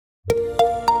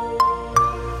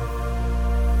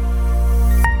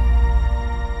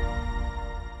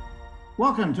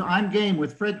Welcome to I'm Game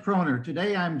with Fred Kroner.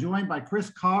 Today I'm joined by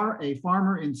Chris Karr, a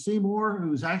farmer in Seymour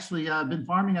who's actually been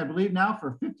farming, I believe, now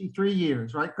for 53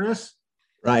 years. Right, Chris?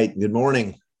 Right. Good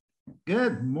morning.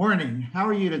 Good morning. How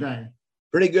are you today?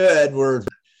 Pretty good. We're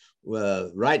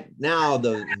right now,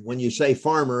 when you say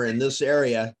farmer in this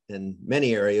area and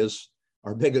many areas,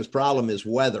 our biggest problem is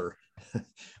weather.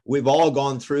 We've all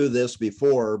gone through this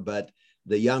before, but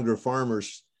the younger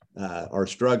farmers are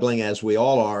struggling, as we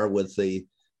all are, with the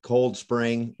cold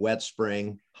spring, wet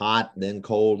spring, hot, then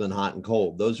cold, and hot and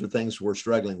cold. Those are things we're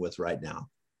struggling with right now.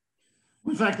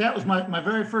 In fact, that was my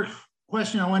very first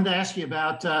question I wanted to ask you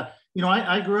about.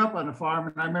 I grew up on a farm,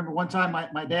 and I remember one time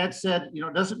my dad said,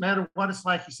 it doesn't matter what it's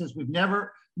like. He says, we've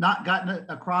never not gotten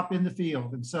a crop in the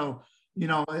field. And so,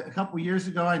 a couple of years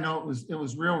ago, I know it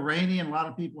was real rainy and a lot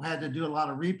of people had to do a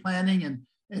lot of replanting.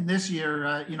 And this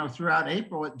year, throughout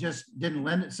April, it just didn't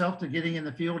lend itself to getting in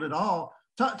the field at all.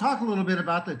 Talk a little bit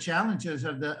about the challenges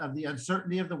of the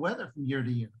uncertainty of the weather from year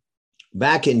to year.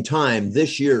 Back in time,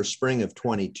 this year, spring of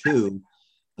 22,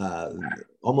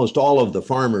 almost all of the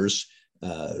farmers, we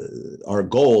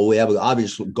have an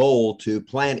obvious goal to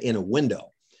plant in a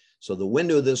window. So the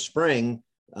window this spring,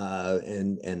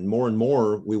 and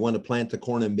more, we want to plant the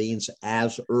corn and beans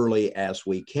as early as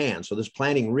we can. So this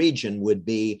planting region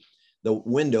the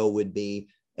window would be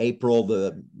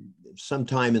April,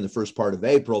 sometime in the first part of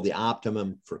April. The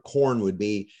optimum for corn would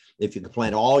be, if you could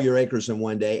plant all your acres in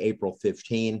one day, April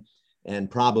 15, and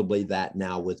probably that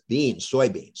now with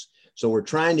soybeans. So we're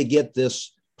trying to get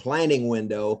this planting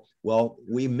window. Well,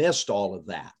 we missed all of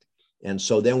that. And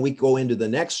so then we go into the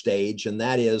next stage, and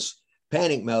that is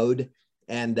panic mode.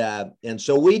 And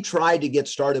so we tried to get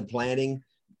started planting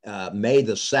May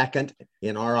the 2nd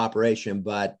in our operation,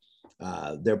 but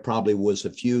there probably was a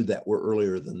few that were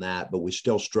earlier than that, but we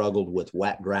still struggled with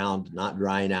wet ground, not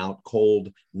drying out,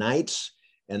 cold nights.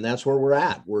 And that's where we're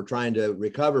at. We're trying to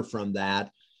recover from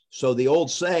that. So the old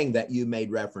saying that you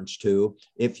made reference to,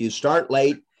 if you start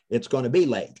late, it's going to be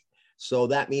late. So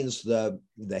that means the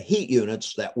heat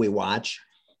units that we watch,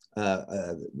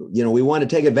 we want to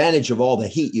take advantage of all the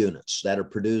heat units that are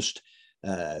produced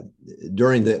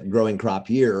during the growing crop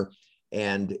year.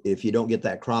 And if you don't get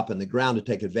that crop in the ground to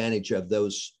take advantage of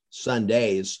those sun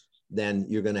days, then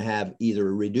you're going to have either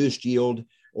a reduced yield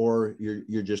or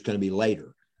you're just going to be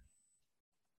later.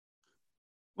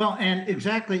 Well, and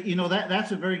exactly,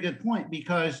 that's a very good point,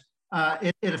 because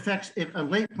it affects, if a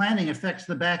late planting affects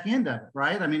the back end of it,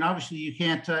 right? I mean, obviously you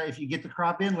can't, if you get the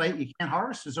crop in late, you can't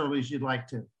harvest as early as you'd like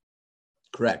to.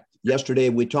 Correct. Yesterday,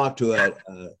 we talked to a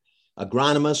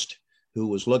agronomist who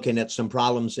was looking at some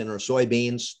problems in our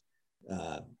soybeans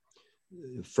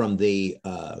from the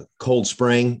cold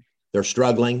spring. They're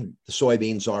struggling. The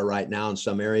soybeans are right now in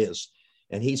some areas.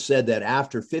 And he said that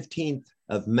after 15th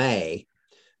of May,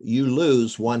 you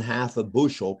lose 1/2 a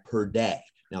bushel per day.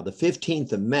 Now, the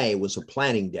 15th of May was a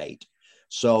planting date.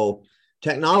 So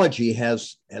technology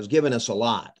has given us a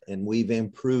lot, and we've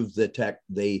improved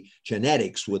the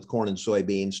genetics with corn and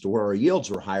soybeans to where our yields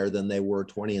are higher than they were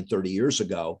 20 and 30 years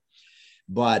ago.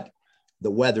 But the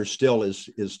weather still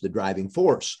is the driving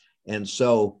force. And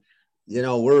so, we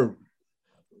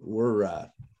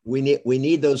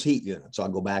need those heat units. I'll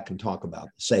go back and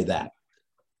say that.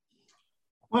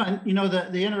 Well,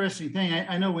 the interesting thing,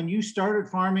 I know when you started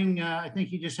farming, I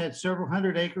think you just had several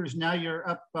hundred acres. Now you're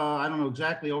up, I don't know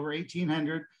exactly, over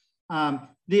 1,800.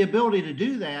 The ability to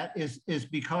do that is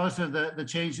because of the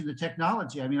change in the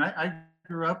technology. I mean, I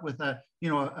grew up with a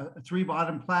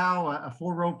 3-bottom plow, a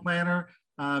 4-row planter.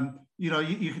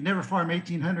 You could never farm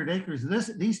 1,800 acres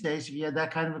these days if you had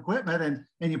that kind of equipment,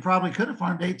 and you probably could have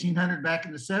farmed 1,800 back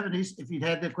in the 70s if you'd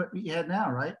had the equipment you had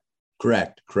now, right?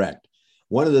 Correct.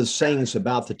 One of the things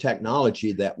about the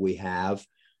technology that we have,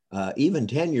 even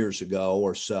 10 years ago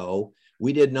or so,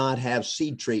 we did not have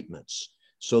seed treatments.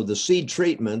 So the seed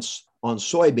treatments on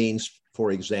soybeans,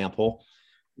 for example,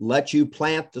 let you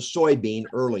plant the soybean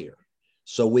earlier.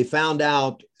 So we found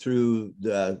out through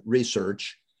the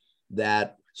research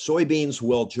that soybeans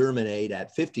will germinate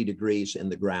at 50 degrees in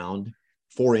the ground,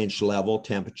 4-inch level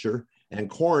temperature, and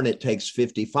corn, it takes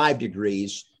 55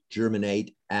 degrees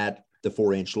germinate at the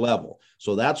 4-inch level.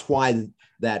 So that's why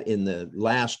that in the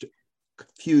last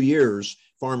few years,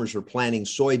 farmers are planting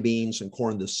soybeans and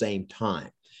corn the same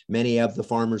time. Many of the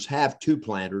farmers have 2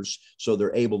 planters, so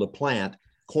they're able to plant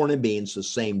corn and beans the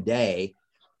same day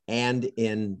and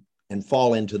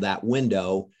fall into that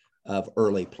window of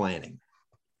early planting.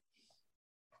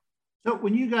 So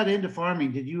when you got into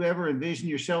farming, did you ever envision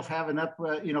yourself having up,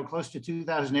 close to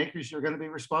 2,000 acres you're going to be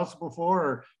responsible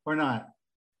for, or not?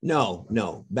 No.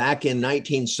 Back in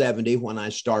 1970, when I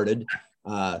started,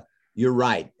 you're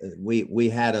right. We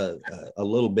had a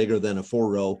little bigger than a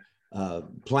 4-row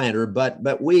planter,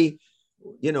 but we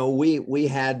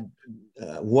had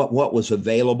what was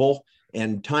available,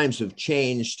 and times have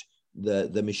changed.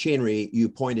 The machinery you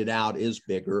pointed out is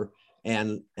bigger,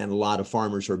 and a lot of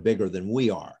farmers are bigger than we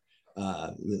are.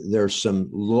 There's some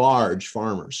large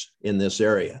farmers in this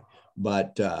area,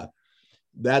 but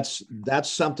that's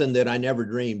something that I never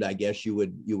dreamed, I guess you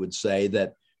would say,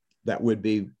 that would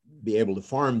be able to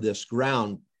farm this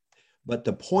ground. But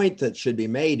the point that should be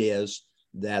made is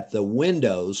that the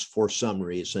windows, for some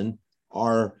reason,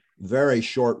 are very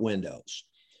short windows.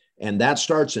 And that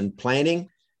starts in planting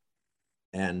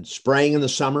and spraying in the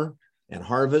summer and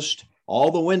harvest.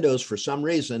 All the windows, for some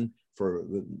reason,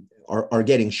 are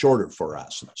getting shorter for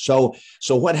us. So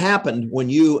what happened when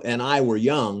you and I were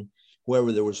young,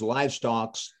 where there was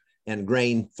livestock and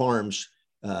grain farms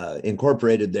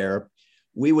incorporated there,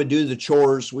 we would do the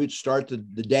chores. We'd start the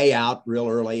day out real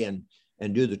early and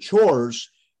do the chores,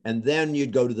 and then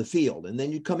you'd go to the field, and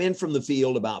then you'd come in from the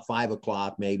field about 5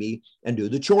 o'clock maybe and do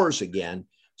the chores again.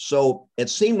 So it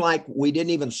seemed like we didn't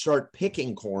even start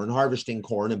picking corn, harvesting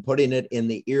corn, and putting it in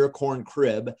the ear corn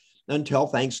crib until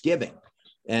Thanksgiving.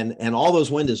 And all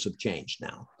those windows have changed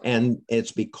now. And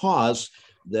it's because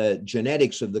the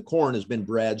genetics of the corn has been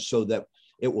bred so that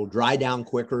it will dry down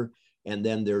quicker. And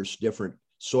then there's different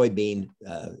soybean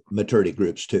maturity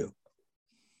groups too.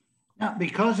 Now,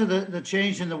 because of the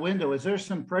change in the window, is there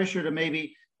some pressure to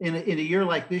maybe in a year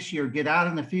like this year, get out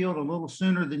in the field a little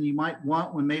sooner than you might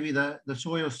want, when maybe the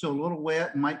soil is still a little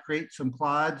wet and might create some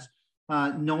clods,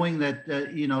 knowing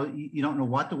that, you don't know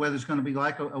what the weather's going to be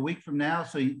like a week from now.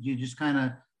 So you just kind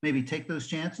of maybe take those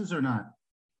chances or not?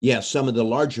 Yes, some of the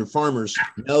larger farmers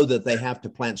know that they have to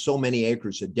plant so many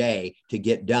acres a day to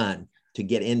get done, to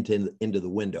get into the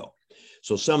window.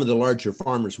 So some of the larger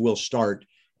farmers will start.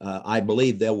 I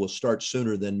believe they will start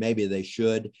sooner than maybe they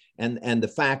should. And the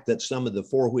fact that some of the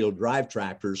 4-wheel drive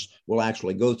tractors will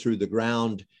actually go through the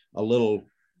ground a little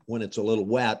when it's a little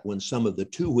wet, when some of the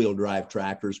 2-wheel drive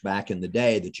tractors back in the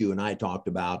day that you and I talked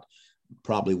about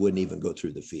probably wouldn't even go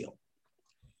through the field.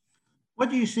 What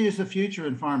do you see as the future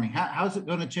in farming? How's it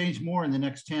going to change more in the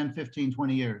next 10, 15,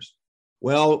 20 years?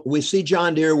 Well, we see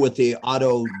John Deere with the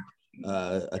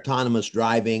autonomous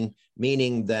driving,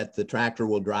 meaning that the tractor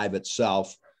will drive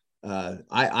itself.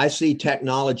 I see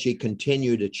technology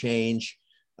continue to change.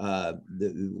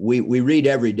 We read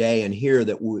every day and hear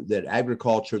that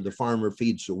agriculture, the farmer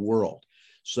feeds the world.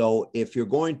 So if you're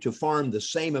going to farm the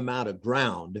same amount of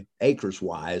ground, acres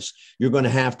wise, you're going to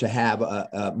have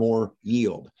a more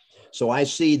yield. So I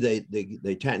see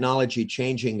the technology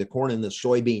changing the corn and the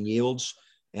soybean yields,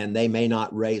 and they may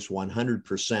not raise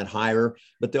 100% higher,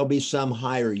 but there'll be some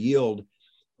higher yield.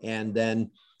 And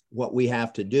then what we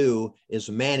have to do is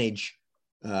manage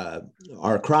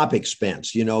our crop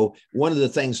expense. One of the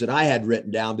things that I had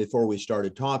written down before we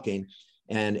started talking,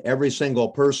 and every single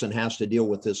person has to deal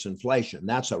with this inflation.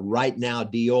 That's a right now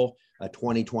deal, a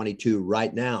 2022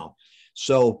 right now.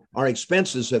 So our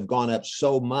expenses have gone up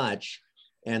so much.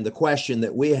 And the question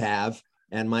that we have,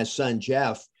 and my son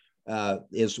Jeff,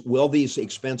 is will these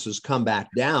expenses come back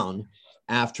down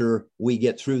after we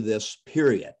get through this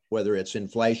period, whether it's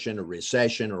inflation or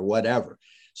recession or whatever?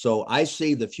 So I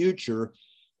see the future.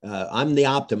 I'm the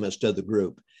optimist of the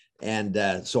group.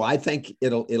 And so I think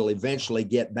it'll eventually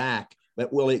get back,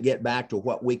 but will it get back to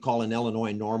what we call in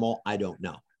Illinois normal? I don't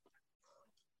know.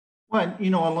 Well,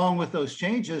 along with those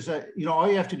changes, all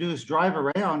you have to do is drive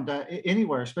around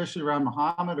anywhere, especially around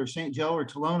Mahomet or St. Joe or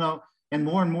Tolono, and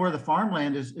more of the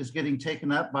farmland is getting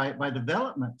taken up by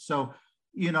development. So,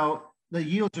 the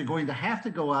yields are going to have to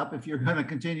go up if you're going to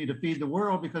continue to feed the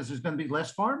world, because there's going to be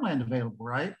less farmland available,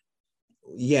 right?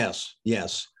 Yes.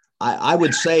 I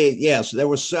would say, yes, there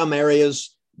were some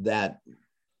areas that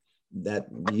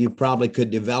you probably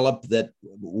could develop that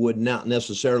would not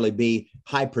necessarily be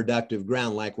high productive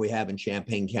ground like we have in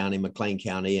Champaign County, McLean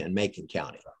County, and Macon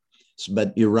County.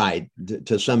 But you're right,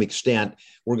 to some extent,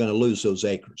 we're going to lose those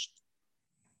acres.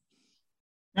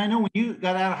 I know when you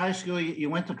got out of high school, you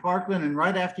went to Parkland, and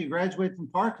right after you graduated from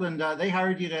Parkland, they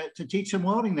hired you to teach some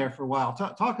welding there for a while.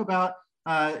 Talk about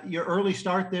your early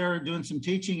start there, doing some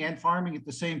teaching and farming at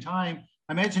the same time.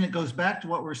 I imagine it goes back to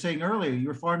what we were saying earlier. You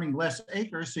were farming less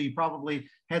acres, so you probably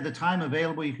had the time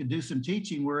available. You could do some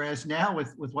teaching, whereas now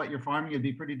with what you're farming, it'd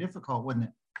be pretty difficult, wouldn't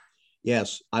it?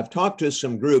 Yes, I've talked to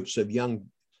some groups of young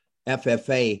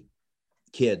FFA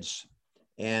kids,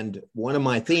 and one of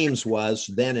my themes was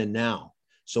then and now.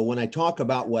 So when I talk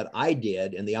about what I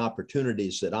did and the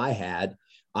opportunities that I had,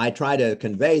 I try to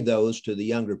convey those to the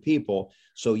younger people.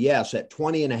 So yes, at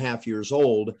 20 and a half years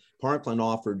old, Parkland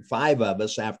offered 5 of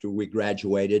us after we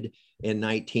graduated in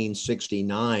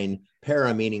 1969,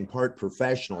 para meaning part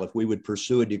professional. If we would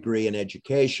pursue a degree in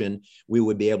education, we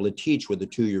would be able to teach with a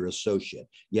 2-year associate.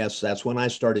 Yes, that's when I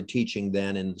started teaching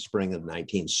then in the spring of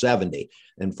 1970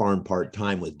 and farmed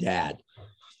part-time with Dad.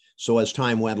 So as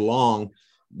time went along,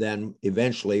 then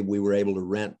eventually we were able to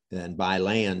rent and buy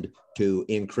land to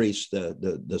increase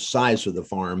the size of the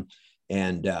farm,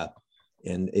 and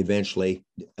eventually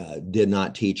did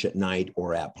not teach at night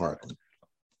or at Parkland.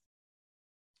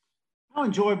 How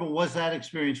enjoyable was that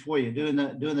experience for you doing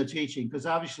the teaching? Because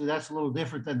obviously that's a little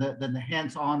different than the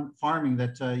hands-on farming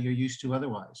that you're used to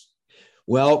otherwise.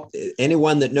 Well,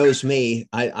 anyone that knows me,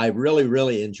 I really,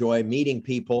 really enjoy meeting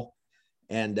people,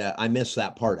 and I miss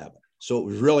that part of it. So it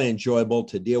was really enjoyable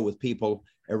to deal with people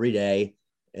every day,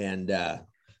 and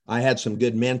I had some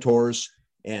good mentors,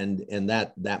 and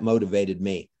that motivated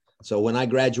me. So when I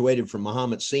graduated from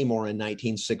Muhammad Seymour in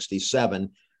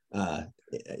 1967,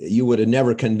 you would have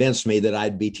never convinced me that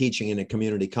I'd be teaching in a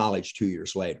community college 2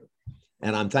 years later.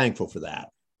 And I'm thankful for that.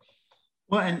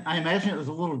 Well, and I imagine it was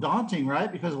a little daunting,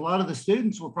 right? Because a lot of the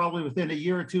students were probably within a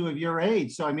year or two of your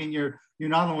age. So, I mean, you're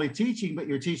not only teaching, but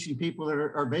you're teaching people that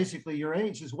are basically your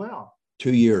age as well.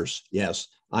 2 years, yes.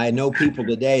 I know people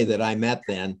today that I met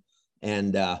then,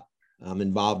 and I'm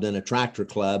involved in a tractor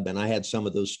club, and I had some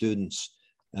of those students.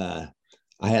 I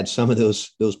had some of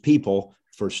those people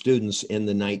for students in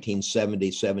the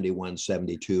 1970, 71,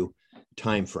 72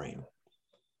 timeframe.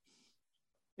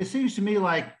 It seems to me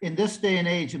like in this day and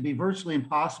age, it'd be virtually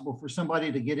impossible for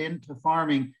somebody to get into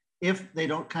farming if they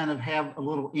don't kind of have a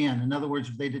little in. In other words,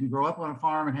 if they didn't grow up on a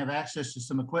farm and have access to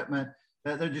some equipment,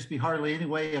 there'd just be hardly any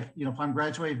way. If I'm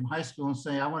graduating from high school and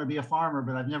saying I want to be a farmer,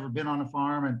 but I've never been on a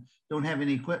farm and don't have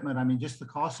any equipment, I mean, just the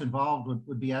costs involved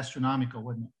would be astronomical,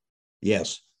 wouldn't it?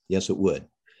 Yes, it would.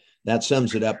 That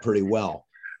sums it up pretty well.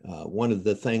 One of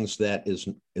the things that is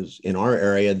in our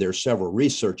area, there's several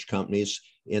research companies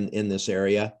in this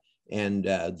area, and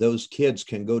those kids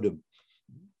can go to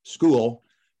school,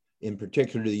 in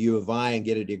particular the U of I, and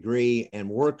get a degree and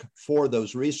work for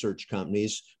those research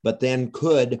companies, but then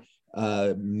could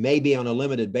maybe on a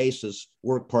limited basis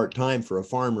work part-time for a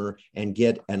farmer and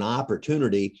get an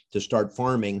opportunity to start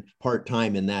farming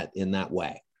part-time in that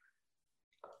way.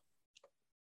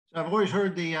 I've always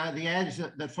heard the adage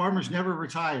that farmers never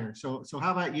retire. So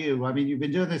how about you? I mean, you've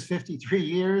been doing this 53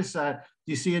 years. Do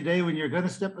you see a day when you're going to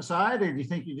step aside, or do you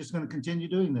think you're just going to continue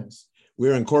doing this?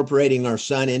 We're incorporating our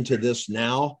son into this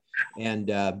now,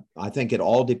 and I think it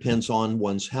all depends on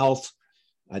one's health.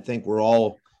 I think we're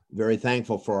all very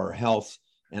thankful for our health,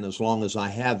 and as long as I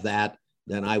have that,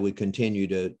 then I would continue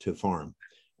to farm.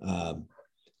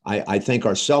 I think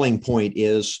our selling point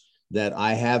is that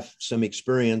I have some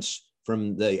experience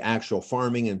from the actual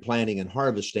farming and planting and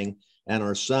harvesting, and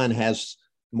our son has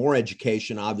more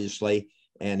education, obviously,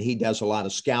 and he does a lot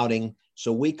of scouting.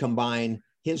 So we combine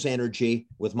his energy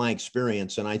with my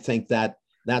experience, and I think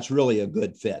that's really a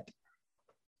good fit.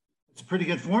 It's a pretty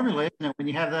good formula, isn't it, when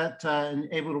you have that and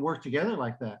able to work together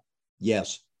like that?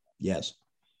 Yes. Well,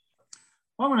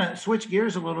 I'm going to switch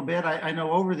gears a little bit. I know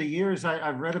over the years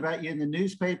I've read about you in the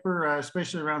newspaper,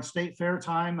 especially around state fair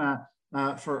time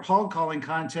for hog calling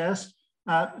contest.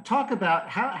 Talk about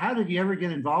how did you ever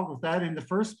get involved with that in the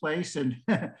first place, and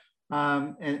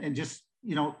and just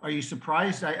are you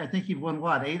surprised? I think you've won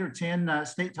what, 8 or 10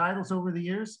 state titles over the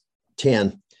years?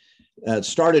 10.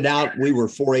 Started out, we were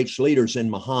 4-H leaders in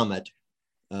Muhammad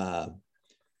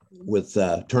with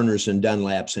Turners and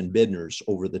Dunlaps and Bidners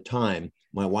over the time,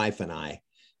 my wife and I.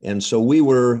 And so we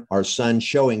were, our son,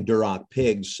 showing Duroc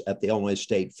pigs at the Illinois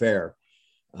State Fair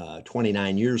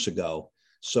 29 years ago.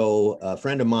 So a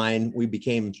friend of mine, we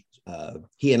became,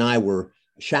 he and I were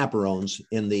chaperones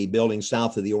in the building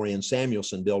south of the Orion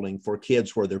Samuelson building for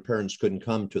kids where their parents couldn't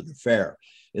come to the fair.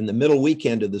 In the middle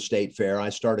weekend of the state fair, I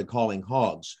started calling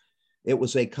hogs. It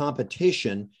was a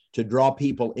competition to draw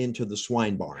people into the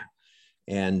swine barn.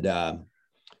 And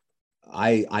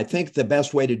I think the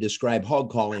best way to describe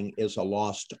hog calling is a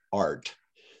lost art.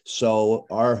 So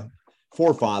our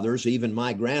forefathers, even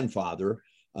my grandfather,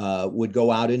 would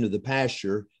go out into the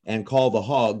pasture and call the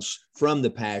hogs from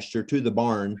the pasture to the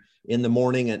barn in the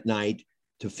morning, at night,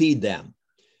 to feed them.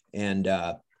 And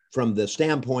from the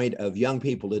standpoint of young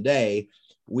people today,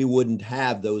 we wouldn't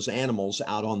have those animals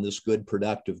out on this good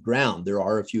productive ground. There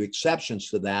are a few exceptions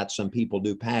to that. Some people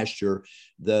do pasture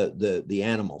the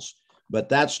animals, but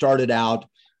that started out,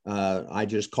 I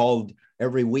just called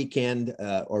every weekend,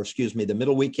 the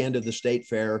middle weekend of the state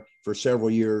fair for several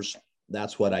years.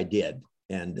 That's what I did.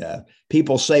 And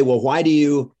people say, well, why do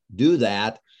you do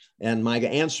that? And my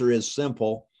answer is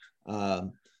simple.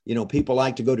 People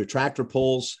like to go to tractor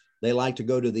pulls. They like to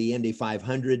go to the Indy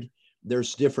 500.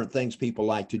 There's different things people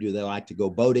like to do. They like to go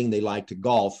boating. They like to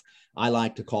golf. I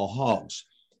like to call hogs.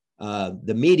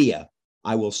 The media,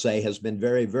 I will say, has been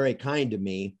very, very kind to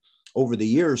me over the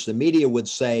years. The media would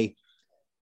say,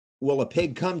 will a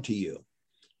pig come to you?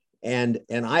 And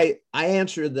I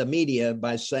answer the media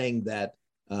by saying that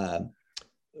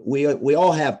we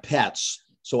all have pets.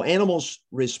 So animals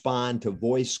respond to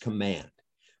voice command.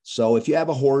 So if you have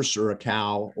a horse or a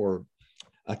cow or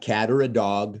a cat or a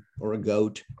dog or a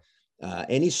goat,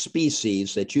 any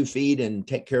species that you feed and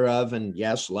take care of and,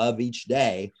 yes, love each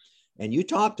day, and you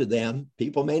talk to them,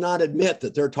 people may not admit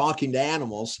that they're talking to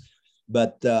animals,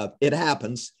 but it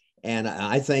happens. And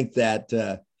I think that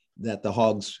the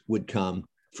hogs would come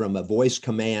from a voice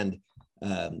command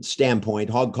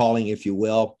standpoint, hog calling, if you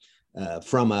will,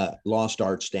 from a lost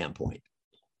art standpoint.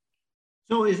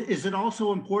 So is it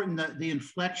also important that the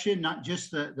inflection, not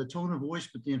just the tone of voice,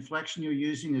 but the inflection you're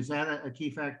using, is that a key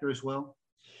factor as well?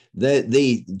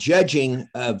 The judging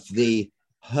of the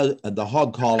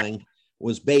hog calling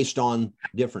was based on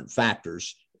different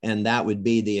factors, and that would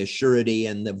be the assurity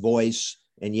and the voice.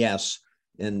 And yes,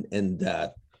 and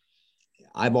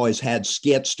I've always had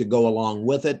skits to go along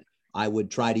with it. I would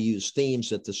try to use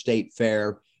themes at the state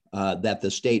fair that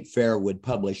the state fair would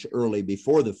publish early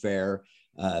before the fair.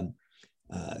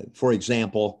 For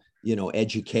example,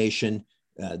 education,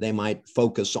 they might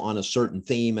focus on a certain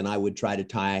theme, and I would try to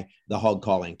tie the hog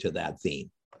calling to that theme.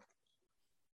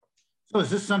 So is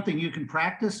this something you can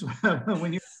practice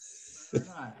when you're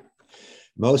not?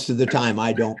 Most of the time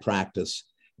I don't practice.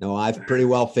 No, I've pretty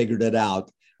well figured it out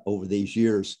over these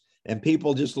years, and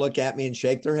people just look at me and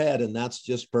shake their head, and that's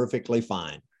just perfectly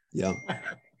fine. Yeah.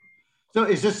 So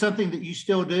is this something that you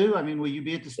still do? I mean, will you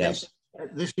be at the state Yes.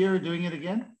 this year doing it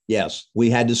again? Yes, we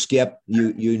had to skip.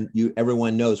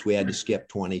 Everyone knows we had to skip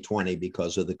 2020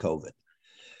 because of the COVID.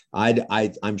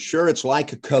 I'm sure it's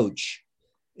like a coach,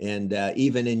 and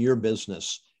even in your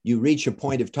business, you reach a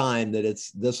point of time that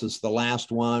this is the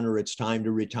last one, or it's time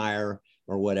to retire,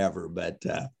 or whatever. But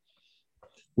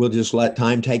we'll just let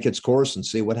time take its course and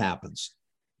see what happens.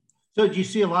 So do you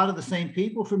see a lot of the same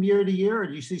people from year to year, or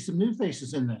do you see some new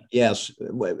faces in there? Yes,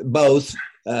 both.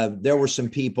 There were some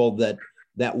people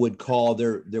that would call,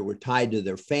 that were tied to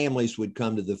their families, would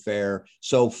come to the fair.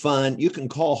 So fun. You can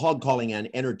call hog calling an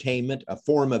entertainment, a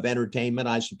form of entertainment,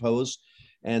 I suppose.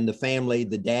 And the family,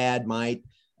 the dad might,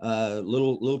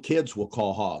 little kids will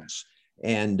call hogs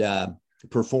and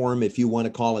perform, if you want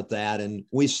to call it that. And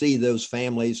we see those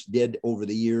families did over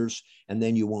the years, and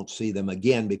then you won't see them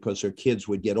again because their kids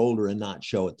would get older and not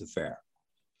show at the fair.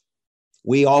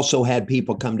 We also had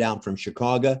people come down from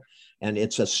Chicago, and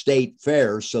it's a state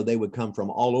fair, so they would come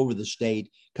from all over the state,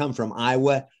 come from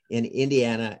Iowa and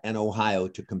Indiana and Ohio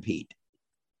to compete.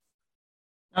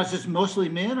 Now, is this mostly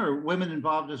men or women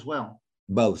involved as well?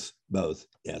 Both,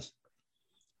 yes.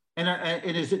 And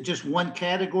is it just one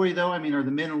category though? I mean, are the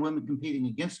men and women competing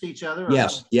against each other?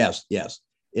 Yes.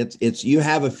 It's you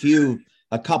have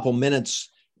a couple minutes,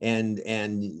 and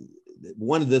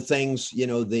one of the things,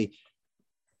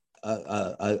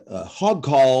 a hog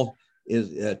call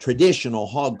is a traditional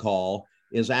hog call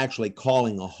is actually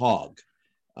calling a hog.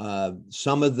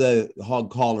 Some of the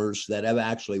hog callers that have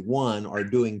actually won are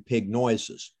doing pig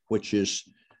noises, which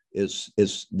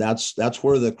that's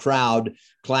where the crowd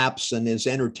claps and is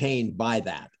entertained by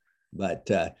that. But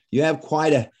you have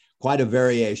quite a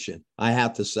variation, I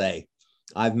have to say.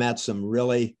 I've met some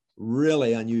really,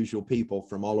 really unusual people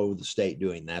from all over the state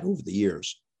doing that over the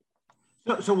years.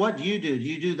 So what do? Do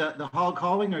you do the hog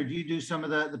calling, or do you do some of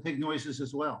the pig noises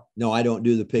as well? No, I don't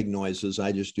do the pig noises.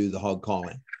 I just do the hog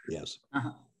calling. Yes.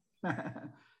 Uh-huh.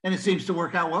 And it seems to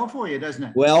work out well for you, doesn't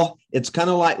it? Well, it's kind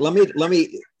of like,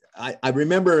 I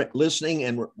remember listening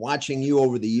and watching you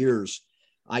over the years.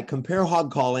 I compare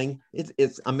hog calling.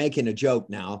 I'm making a joke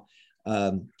now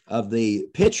of the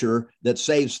pitcher that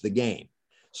saves the game.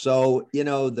 So,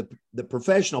 the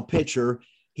professional pitcher,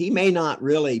 he may not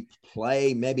really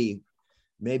play, maybe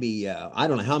I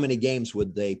don't know how many games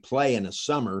would they play in a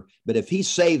summer, but if he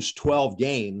saves 12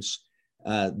 games,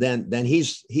 then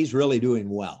he's really doing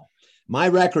well. My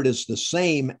record is the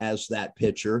same as that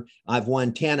pitcher. I've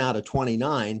won 10 out of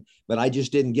 29, but I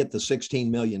just didn't get the $16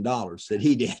 million that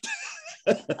he did.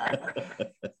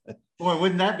 Boy,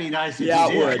 wouldn't that be nice? Yeah,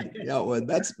 it would. Yeah, it would.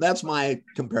 That's my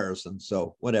comparison.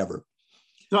 So whatever.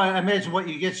 So I imagine what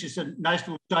you get is just a nice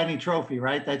little shiny trophy,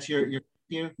 right? That's your.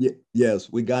 Yes,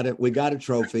 we got it. We got a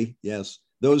trophy. Yes,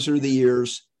 those are the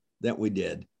years that we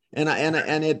did.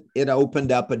 And it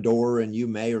opened up a door, and you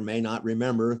may or may not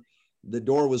remember, the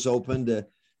door was opened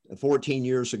 14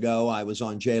 years ago. I was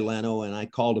on Jay Leno, and I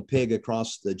called a pig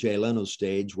across the Jay Leno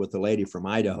stage with a lady from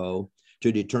Idaho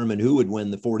to determine who would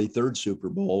win the 43rd Super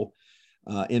Bowl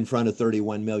in front of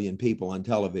 31 million people on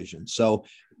television. So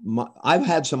I've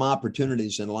had some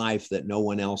opportunities in life that no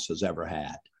one else has ever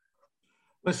had.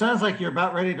 Well, it sounds like you're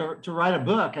about ready to write a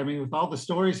book. I mean, with all the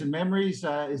stories and memories,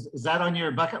 is that on your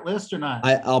bucket list or not?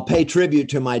 I'll pay tribute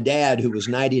to my dad, who was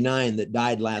 99, that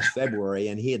died last February.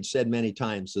 And he had said many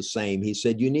times the same. He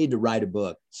said, you need to write a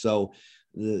book. So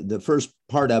the first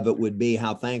part of it would be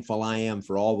how thankful I am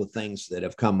for all the things that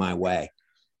have come my way.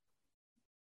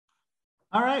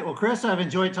 All right. Well, Chris, I've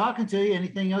enjoyed talking to you.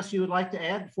 Anything else you would like to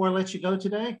add before I let you go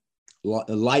today?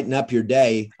 Lighten up your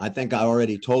day. I think I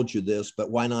already told you this, but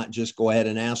why not just go ahead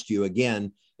and ask you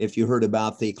again if you heard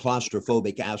about the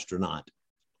claustrophobic astronaut?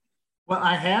 Well,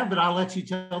 I have, but I'll let you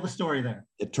tell the story there.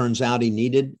 It turns out he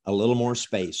needed a little more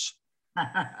space.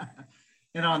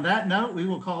 And on that note, we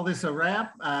will call this a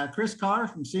wrap. Chris Karr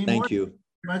from Seymour. Thank you. Thank you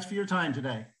very much for your time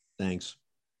today. Thanks.